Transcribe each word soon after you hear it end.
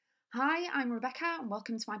Hi, I'm Rebecca, and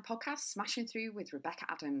welcome to my podcast, Smashing Through with Rebecca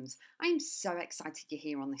Adams. I am so excited you're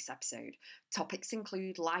here on this episode. Topics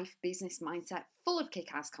include life, business, mindset, full of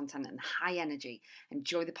kick-ass content and high energy.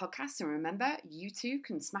 Enjoy the podcast, and remember, you too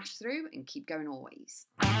can smash through and keep going always.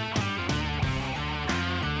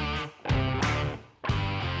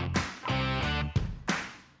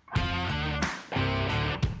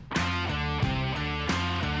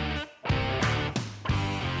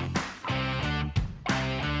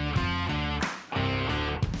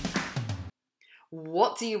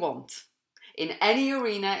 What do you want? In any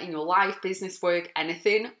arena, in your life, business, work,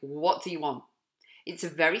 anything, what do you want? It's a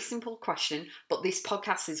very simple question, but this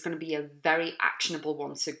podcast is going to be a very actionable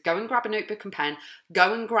one. So go and grab a notebook and pen,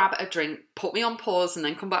 go and grab a drink, put me on pause, and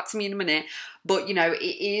then come back to me in a minute. But it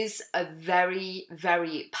is a very,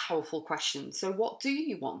 very powerful question. So what do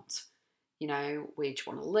you want? Where do you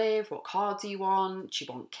want to live? What car do you want? Do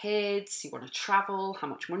you want kids? Do you want to travel? How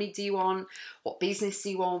much money do you want? What business do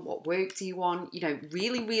you want? What work do you want?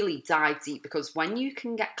 Really, really dive deep, because when you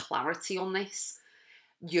can get clarity on this,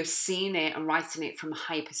 you're seeing it and writing it from a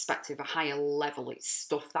higher perspective, a higher level. It's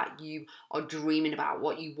stuff that you are dreaming about,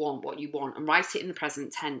 what you want, and write it in the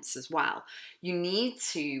present tense as well. You need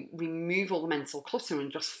to remove all the mental clutter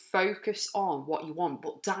and just focus on what you want,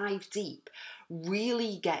 but dive deep.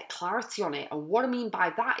 Really get clarity on it. And what I mean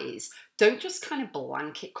by that is, don't just kind of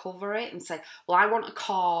blanket cover it and say, well, I want a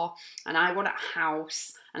car and I want a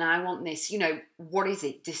house and I want this. What is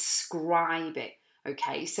it? Describe it.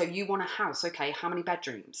 Okay, so you want a house. Okay, how many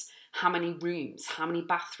bedrooms? How many rooms? How many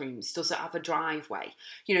bathrooms? Does it have a driveway?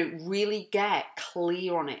 Really get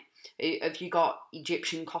clear on it. Have you got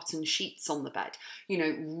Egyptian cotton sheets on the bed?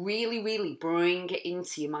 Really, really bring it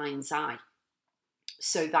into your mind's eye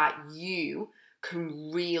so that you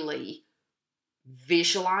can really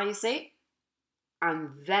visualize it, and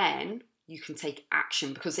then you can take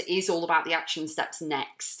action, because it is all about the action steps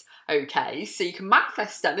next. Okay, so you can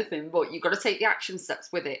manifest anything, but you've got to take the action steps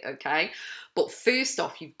with it, okay? But first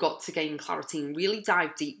off, you've got to gain clarity and really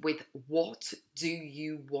dive deep with what do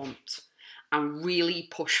you want, and really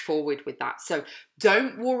push forward with that. So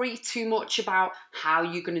don't worry too much about how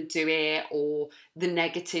you're going to do it or the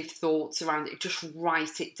negative thoughts around it. Just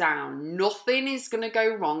write it down. Nothing is going to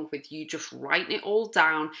go wrong with you just writing it all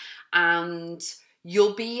down, and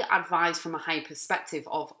you'll be advised from a high perspective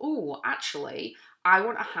of, oh, actually, I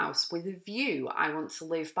want a house with a view. I want to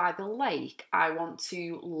live by the lake. I want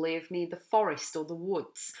to live near the forest or the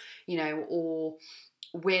woods, or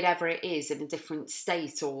wherever it is, in a different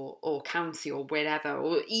state or county or wherever,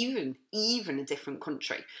 or even a different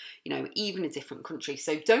country, even a different country.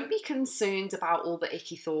 So don't be concerned about all the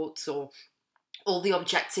icky thoughts or all the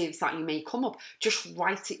objectives that you may come up. Just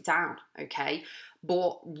write it down, okay?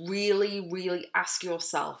 But really, really ask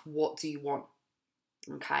yourself, what do you want?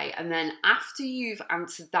 Okay, and then after you've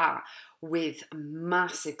answered that with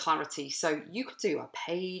massive clarity, so you could do a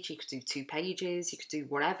page, you could do 2 pages, you could do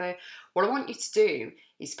whatever. What I want you to do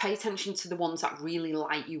is pay attention to the ones that really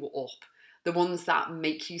light you up, the ones that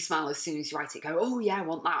make you smile as soon as you write it. Go, oh yeah, I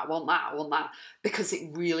want that, I want that, I want that, because it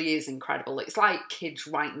really is incredible. It's like kids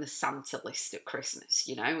writing the Santa list at Christmas,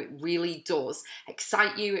 it really does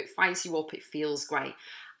excite you, it fires you up, it feels great.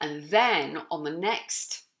 And then on the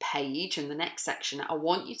next page in the next section, I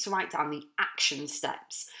want you to write down the action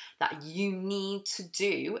steps that you need to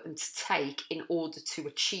do and to take in order to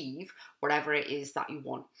achieve whatever it is that you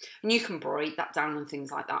want. And you can break that down and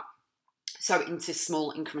things like that. So into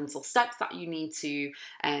small incremental steps that you need to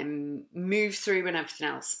move through and everything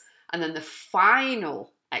else. And then the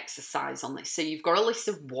final exercise on this. So you've got a list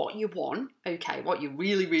of what you want, okay, what you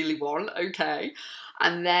really, really want, okay.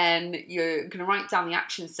 And then you're going to write down the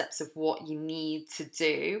action steps of what you need to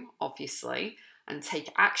do, obviously, and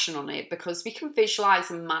take action on it, because we can visualize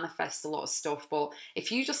and manifest a lot of stuff. But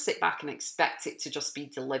if you just sit back and expect it to just be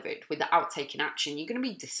delivered without taking action, you're going to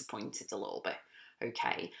be disappointed a little bit.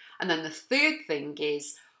 Okay, and then the third thing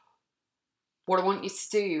is, what I want you to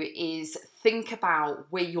do is think about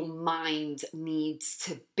where your mind needs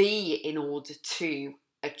to be in order to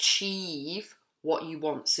achieve what you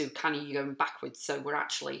want. So kind of you're going backwards. So we're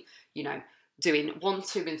actually, doing 1,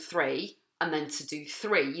 2, and 3. And then to do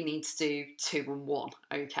 3, you need to do 2 and 1.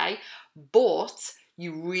 Okay. But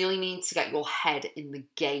you really need to get your head in the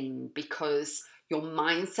game, because your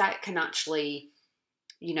mindset can actually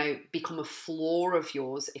become a flaw of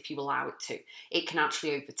yours if you allow it to. It can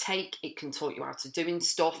actually overtake, it can talk you out of doing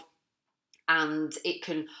stuff, and it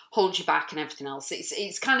can hold you back and everything else.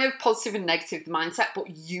 It's kind of positive and negative, the mindset,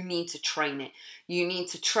 but you need to train it. You need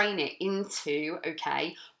to train it into,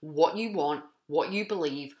 okay, what you want, what you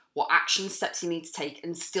believe, what action steps you need to take,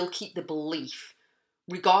 and still keep the belief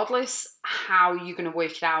regardless how you're going to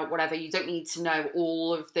work it out, whatever, you don't need to know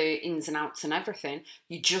all of the ins and outs and everything.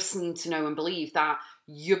 You just need to know and believe that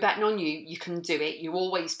you're betting on you, you can do it, you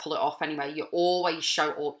always pull it off anyway, you always show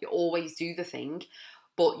up, you always do the thing.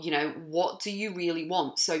 But, you know, what do you really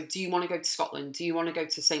want? So do you want to go to Scotland? Do you want to go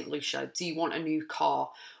to St. Lucia? Do you want a new car?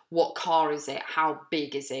 What car is it? How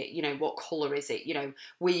big is it? You know, what colour is it? You know,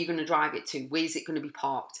 where are you going to drive it to? Where's it going to be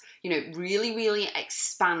parked? You know, really, really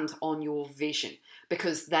expand on your vision,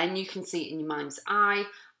 because then you can see it in your mind's eye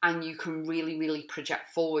and you can really, really project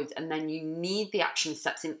forward. And then you need the action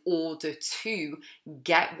steps in order to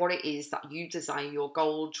get what it is that you desire, your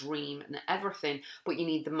goal, dream, and everything. But you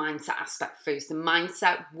need the mindset aspect first. The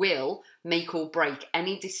mindset will make or break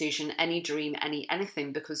any decision, any dream,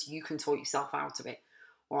 anything, because you can talk yourself out of it.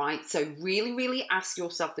 All right. So really, really ask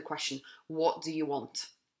yourself the question, what do you want?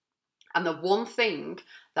 And the one thing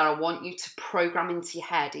that I want you to program into your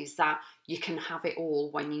head is that you can have it all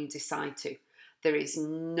when you decide to. There is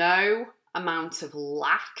no amount of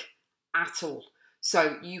lack at all.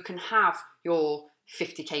 So you can have your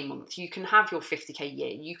 50k month, you can have your 50k year,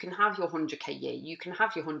 you can have your 100k year, you can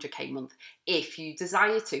have your 100k month if you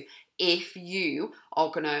desire to. If you are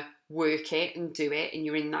going to work it and do it, and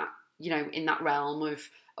you're in that, you know, in that realm of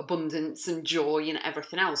abundance and joy and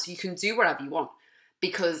everything else, you can do whatever you want.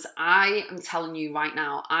 Because I am telling you right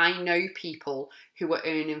now, I know people who are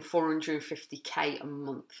earning 450k a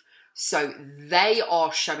month. So they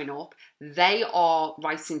are showing up, they are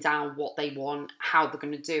writing down what they want, how they're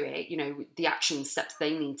going to do it, you know, the action steps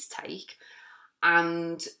they need to take,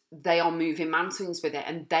 and they are moving mountains with it,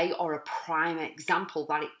 and they are a prime example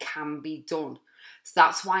that it can be done. So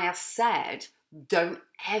that's why I said, don't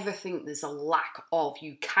ever think there's a lack of.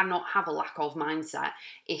 You cannot have a lack of mindset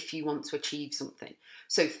if you want to achieve something.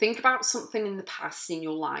 So think about something in the past in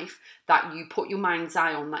your life that you put your mind's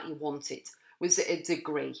eye on that you wanted. Was it a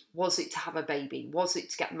degree? Was it to have a baby? Was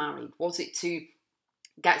it to get married? Was it to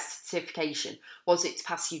get a certification? Was it to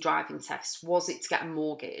pass your driving test? Was it to get a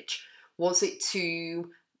mortgage? Was it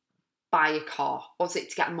to buy a car? Was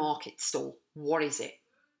it to get a market stall? What is it?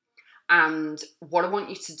 And what I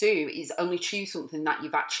want you to do is only choose something that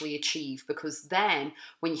you've actually achieved, because then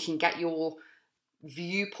when you can get your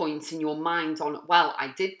viewpoint in your mind on, well,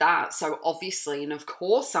 I did that, so obviously, and of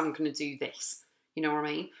course I'm going to do this. You know what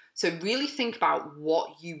I mean? So really think about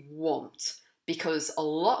what you want, because a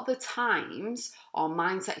lot of the times our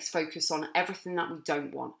mindset is focused on everything that we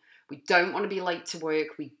don't want. We don't want to be late to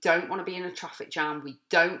work. We don't want to be in a traffic jam. We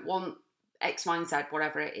don't want X, Y, and Z,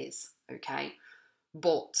 whatever it is. Okay.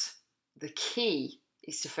 But the key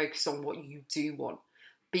is to focus on what you do want.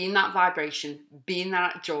 Be in that vibration, be in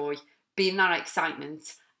that joy, be in that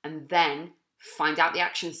excitement, and then find out the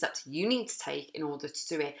action steps you need to take in order to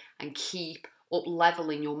do it, and keep up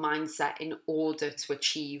leveling your mindset in order to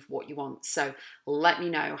achieve what you want. So let me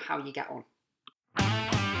know how you get on.